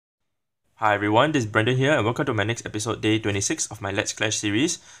Hi everyone, this is Brendan here and welcome to my next episode, Day 26 of my Let's Clash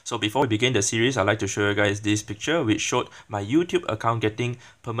series. So before we begin the series, I'd like to show you guys this picture which showed my YouTube account getting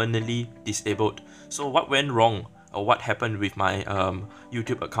permanently disabled. So what went wrong or what happened with my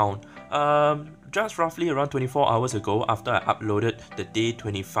YouTube account? Just roughly around 24 hours ago, after I uploaded the Day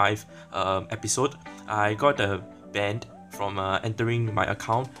 25 episode, I got banned from entering my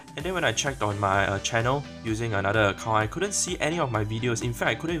account, and then when I checked on my channel using another account, I couldn't see any of my videos. In fact,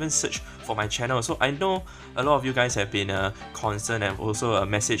 I couldn't even search for my channel. So I know a lot of you guys have been concerned and also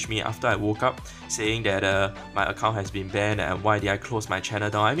messaged me after I woke up saying that my account has been banned and why did I close my channel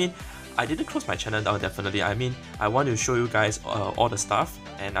down. I mean, I didn't close my channel down, definitely. I mean, I want to show you guys all the stuff,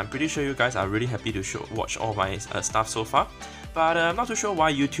 and I'm pretty sure you guys are really happy to watch all my stuff so far. But I'm not too sure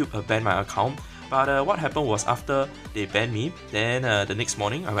why YouTube banned my account. But what happened was, after they banned me, then the next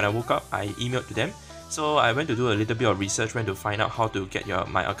morning when I woke up, I emailed to them. So I went to do a little bit of research, went to find out how to get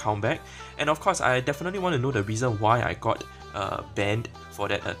my account back. And of course, I definitely want to know the reason why I got banned for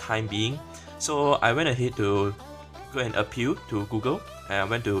that time being. So I went ahead to go and appeal to Google. And I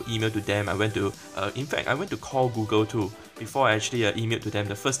went to email to them. I went to, in fact, I went to call Google too. Before I actually emailed to them,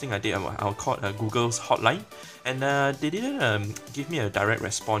 the first thing I did, I called Google's hotline, and they didn't give me a direct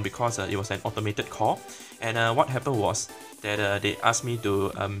response because it was an automated call. And what happened was that they asked me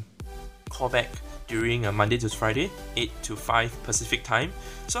to call back during Monday to Friday, 8 to 5 Pacific time.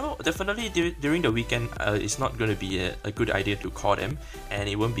 So definitely during the weekend, it's not going to be a good idea to call them, and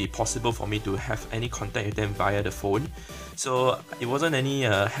it won't be possible for me to have any contact with them via the phone. So it wasn't any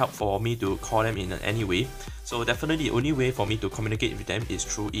help for me to call them in any way. So definitely the only way for me to communicate with them is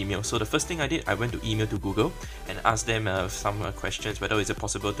through email. So the first thing I did, I went to email to Google and asked them some questions, whether it's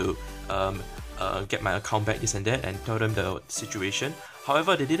possible to get my account back, this and that, and tell them the situation.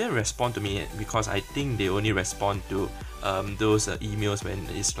 However, they didn't respond to me because I think they only respond to those emails when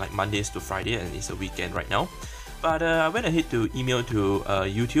it's like Mondays to Friday and it's a weekend right now. But I went ahead to email to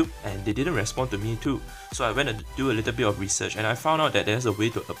YouTube, and they didn't respond to me too. So I went to do a little bit of research, and I found out that there's a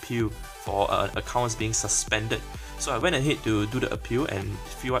way to appeal for accounts being suspended. So I went ahead to do the appeal and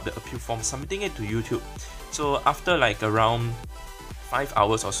fill out the appeal form, submitting it to YouTube. So after like around 5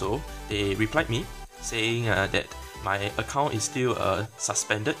 hours or so, they replied me saying that my account is still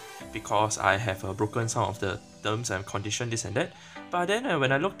suspended because I have broken some of the terms and conditions, this and that. But then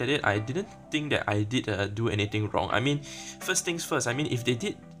when I looked at it, I didn't think that I did do anything wrong. I mean, first things first, I mean,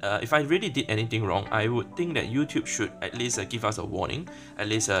 if I really did anything wrong, I would think that YouTube should at least give us a warning, at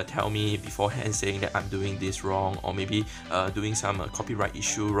least tell me beforehand saying that I'm doing this wrong, or maybe doing some copyright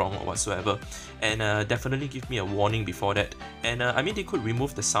issue wrong or whatsoever, and definitely give me a warning before that. And I mean, they could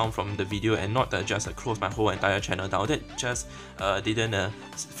remove the sound from the video and not just close my whole entire channel down. That just didn't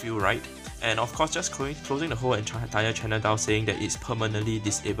feel right. And of course, just closing the whole entire channel down, saying that it's permanently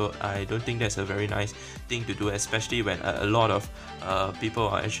disabled, I don't think that's a very nice thing to do, especially when a lot of people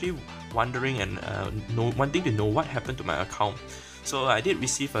are actually wondering and wanting to know what happened to my account. So I did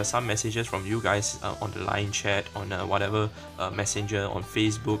receive some messages from you guys on the line chat, on whatever messenger, on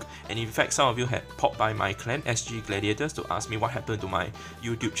Facebook, and in fact some of you had popped by my clan SG Gladiators to ask me what happened to my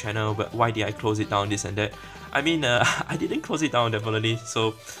YouTube channel, but why did I close it down, this and that. I mean, I didn't close it down, definitely.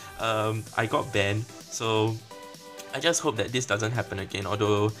 So I got banned. So I just hope that this doesn't happen again,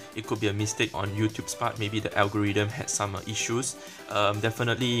 although it could be a mistake on YouTube's part. Maybe the algorithm had some issues.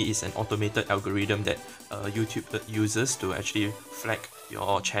 Definitely it's an automated algorithm that YouTube uses to actually flag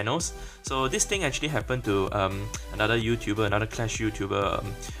your channels. So this thing actually happened to another YouTuber, another Clash YouTuber,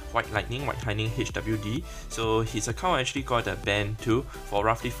 White Lightning HWD. So his account actually got banned too for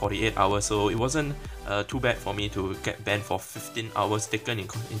roughly 48 hours. So it wasn't too bad for me to get banned for 15 hours, taken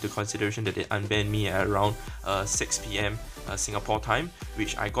into consideration that they unbanned me at around 6 p.m. Singapore time,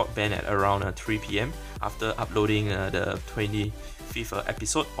 which I got banned at around 3 p.m. after uploading the 25th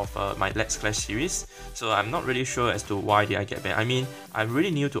episode of my Let's Clash series. So I'm not really sure as to why did I get banned. I mean, I'm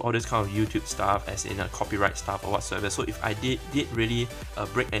really new to all this kind of YouTube stuff, as in copyright stuff or whatsoever. So if I did really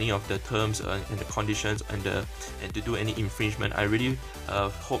break any of the terms and the conditions and to do any infringement, I really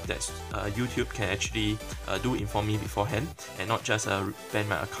hope that YouTube can actually do inform me beforehand and not just ban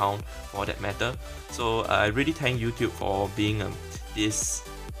my account for that matter. So I really thank YouTube for being this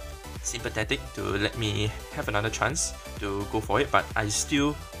sympathetic to let me have another chance to go for it. But I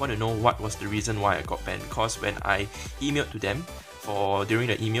still want to know what was the reason why I got banned, because when I emailed to them during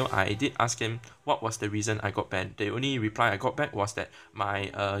the email, I did ask them what was the reason I got banned. The only reply I got back was that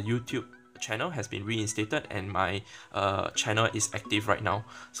my YouTube channel has been reinstated and my channel is active right now.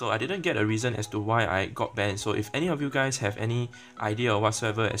 So I didn't get a reason as to why I got banned. So if any of you guys have any idea or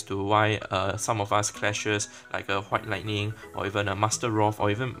whatsoever as to why some of us clashes like a White Lightning or even a Master Roth or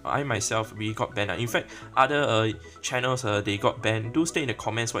even I myself, we got banned. In fact, other channels they got banned. Do stay in the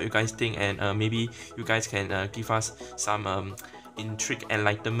comments what you guys think, and maybe you guys can give us some intrigue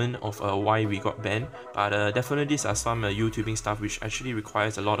enlightenment of why we got banned. But definitely these are some YouTubing stuff which actually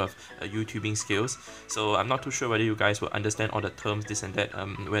requires a lot of YouTubing skills. So I'm not too sure whether you guys will understand all the terms, this and that,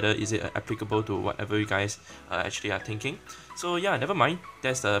 whether is it applicable to whatever you guys actually are thinking. So yeah, never mind.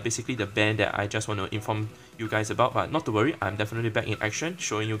 That's basically the ban that I just want to inform you guys about. But not to worry, I'm definitely back in action,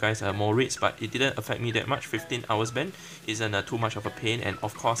 showing you guys more raids. But it didn't affect me that much. 15 hours ban isn't too much of a pain, and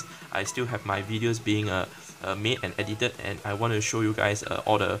of course I still have my videos being made and edited, and I want to show you guys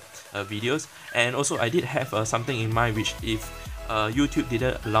all the videos. And also I did have something in mind, which if YouTube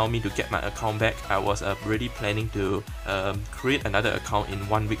didn't allow me to get my account back, I was really planning to create another account in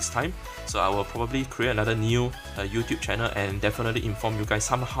 1 week's time. So I will probably create another new YouTube channel and definitely inform you guys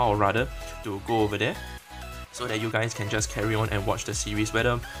somehow or rather to go over there, so that you guys can just carry on and watch the series.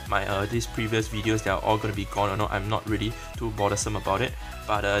 Whether my these previous videos, they are all going to be gone or not, I'm not really too bothersome about it.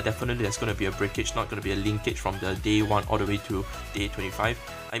 But definitely there's going to be a breakage, not going to be a linkage from the day 1 all the way to day 25.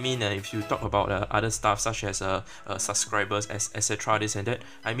 I mean, if you talk about other stuff such as subscribers, etc, this and that,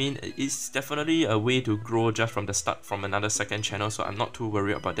 I mean, it's definitely a way to grow just from the start from another second channel, so I'm not too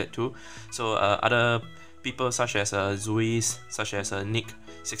worried about that too. So other people such as Zui's, such as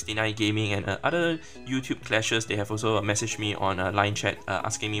Nick69 Gaming, and other YouTube clashes, they have also messaged me on line chat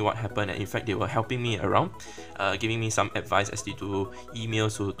asking me what happened, and in fact they were helping me around, giving me some advice as to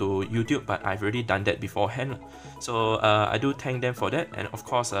emails to YouTube, but I've already done that beforehand. So I do thank them for that, and of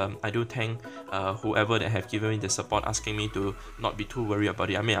course I do thank whoever that have given me the support, asking me to not be too worried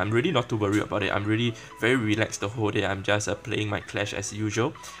about it. I mean, I'm really not too worried about it. I'm really very relaxed the whole day. I'm just playing my Clash as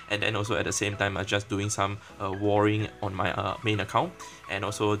usual, and then also at the same time just doing some warring on my main account, and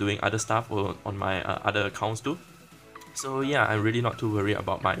also doing other stuff on my other accounts too. So yeah, I'm really not too worried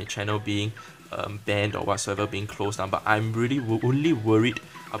about my channel being banned or whatsoever, being closed down. But I'm really only worried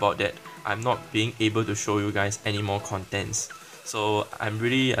about that I'm not being able to show you guys any more contents. So I'm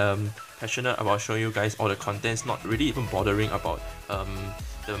really passionate about showing you guys all the contents, not really even bothering about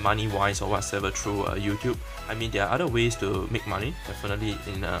the money wise or whatsoever through YouTube. I mean, there are other ways to make money, definitely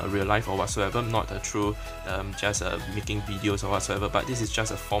in real life or whatsoever, not through just making videos or whatsoever, but this is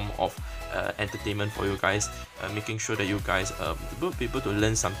just a form of entertainment for you guys, making sure that you guys will be able to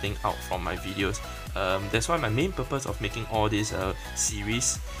learn something out from my videos. That's why my main purpose of making all these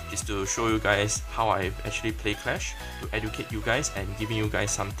series is to show you guys how I actually play Clash, to educate you guys and giving you guys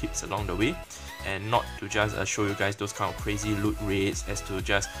some tips along the way, and not to just show you guys those kind of crazy loot rates, as to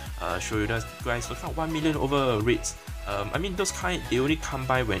just show you guys those kind of 1 million over rates. I mean, those kind, they only come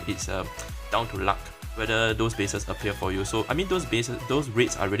by when it's down to luck, whether those bases appear for you. So I mean, those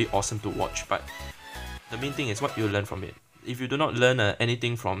rates are really awesome to watch, but the main thing is what you learn from it. If you do not learn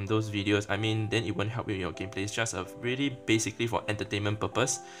anything from those videos, I mean, then it won't help you in your gameplay. It's just really basically for entertainment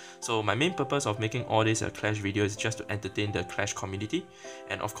purpose. So my main purpose of making all these Clash videos is just to entertain the Clash community,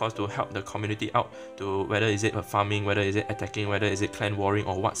 and of course to help the community out, to whether is it farming, whether is it attacking, whether is it clan warring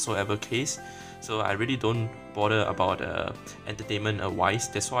or whatsoever case. So I really don't bother about entertainment wise.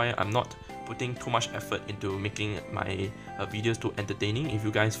 That's why I'm not putting too much effort into making my videos too entertaining. If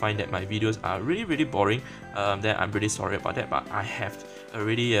you guys find that my videos are really boring, then I'm really sorry about that, but I have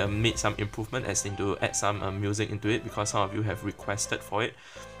already made some improvement, as in to add some music into it, because some of you have requested for it.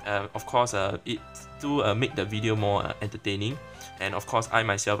 Of course, it do make the video more entertaining, and of course I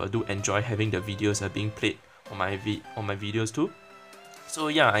myself do enjoy having the videos being played on my videos too. So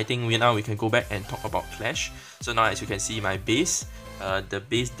yeah, I think now we can go back and talk about Clash. So now, as you can see, my base, the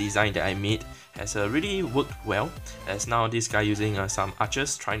base design that I made has really worked well, as now this guy using some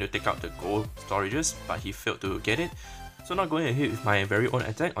archers trying to take out the gold storages, but he failed to get it. So now going ahead with my very own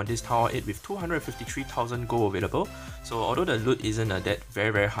attack on this Tower 8 with 253,000 gold available. So although the loot isn't that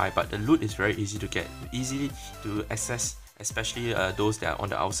very high, but the loot is very easy to get, easy to access, especially those that are on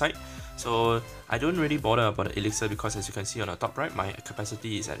the outside. So I don't really bother about the elixir, because as you can see on the top right, my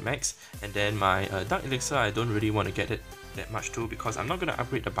capacity is at max, and then my dark elixir, I don't really want to get it that much too, because I'm not going to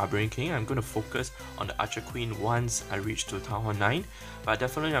upgrade the Barbarian King. I'm going to focus on the Archer Queen once I reach to Town Hall 9, but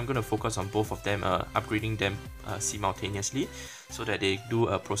definitely I'm going to focus on both of them, upgrading them simultaneously, so that they do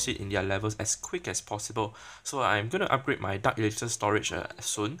proceed in their levels as quick as possible. So I'm going to upgrade my dark elixir storage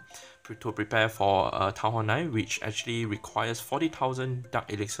soon, to prepare for Town Hall 9, which actually requires 40,000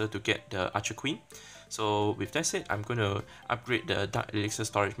 dark elixir to get the Archer Queen. So with that said, I'm going to upgrade the Dark Elixir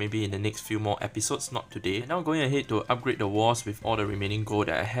storage maybe in the next few more episodes, not today. And now going ahead to upgrade the walls with all the remaining gold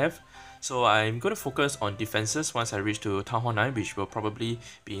that I have. So I'm going to focus on defenses once I reach to Town Hall 9, which will probably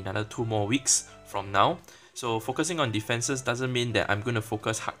be another 2 more weeks from now. So focusing on defenses doesn't mean that I'm going to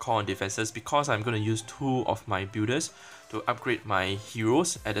focus hardcore on defenses, because I'm going to use 2 of my builders to upgrade my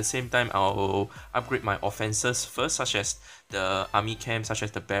heroes. At the same time, I'll upgrade my offenses first, such as the army camp, such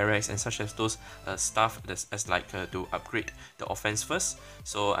as the barracks, and such as those stuff as like to upgrade the offense first.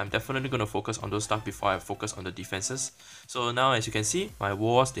 So I'm definitely going to focus on those stuff before I focus on the defenses. So now, as you can see, my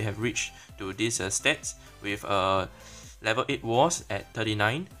wars, they have reached to these stats with level 8 wars at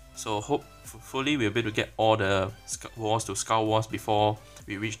 39. So hopefully we'll be able to get all the wars to Skull Wars before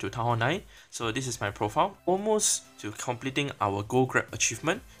we reach to Town Hall 9. So this is my profile. Almost to completing our Gold Grab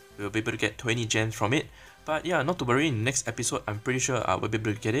achievement. We'll be able to get 20 gems from it. But yeah, not to worry, in the next episode, I'm pretty sure I will be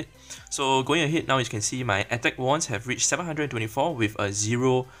able to get it. So going ahead now, you can see my attack wands have reached 724 with a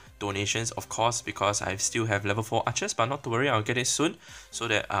 0 donations, of course, because I still have level 4 archers. But not to worry, I'll get it soon so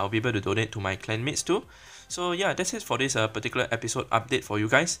that I'll be able to donate to my clanmates too. So yeah, that's it for this particular episode update for you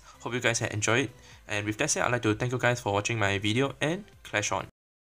guys. Hope you guys have enjoyed it. And with that said, I'd like to thank you guys for watching my video, and clash on.